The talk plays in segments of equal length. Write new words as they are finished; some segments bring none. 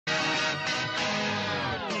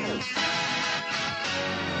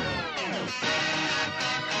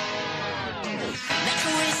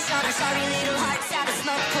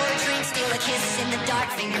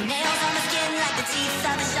Fingernails on the skin like the teeth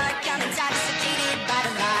of a shark. I'm intoxicated by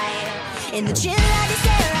the light. In the chill of your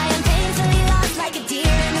stare, I am painfully lost like a deer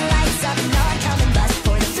in the lights of an oncoming bus.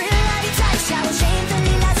 For the thrill of your touch, I will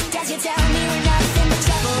shamefully lust as you tell me we're nothing but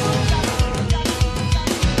trouble.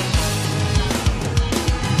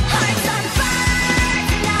 Hearts on fire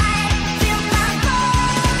tonight, feel my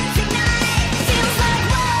bones ignite. Feels like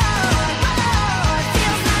whoa, whoa,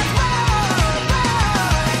 feels like whoa, whoa.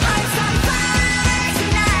 Hearts on fire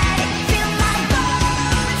tonight, feel my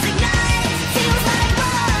bones ignite. Feels like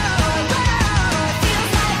whoa, whoa,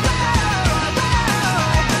 feels like whoa, whoa.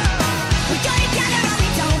 We got together or we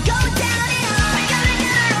don't go down at all. We got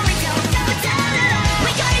together or we don't go down at all.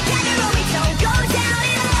 We got together or we don't go down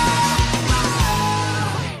at all.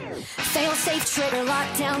 Fail safe trigger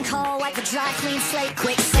lockdown call, wipe a dry clean slate.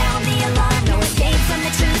 Quick sound the alarm, no escape from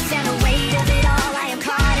the truth and the weight of it.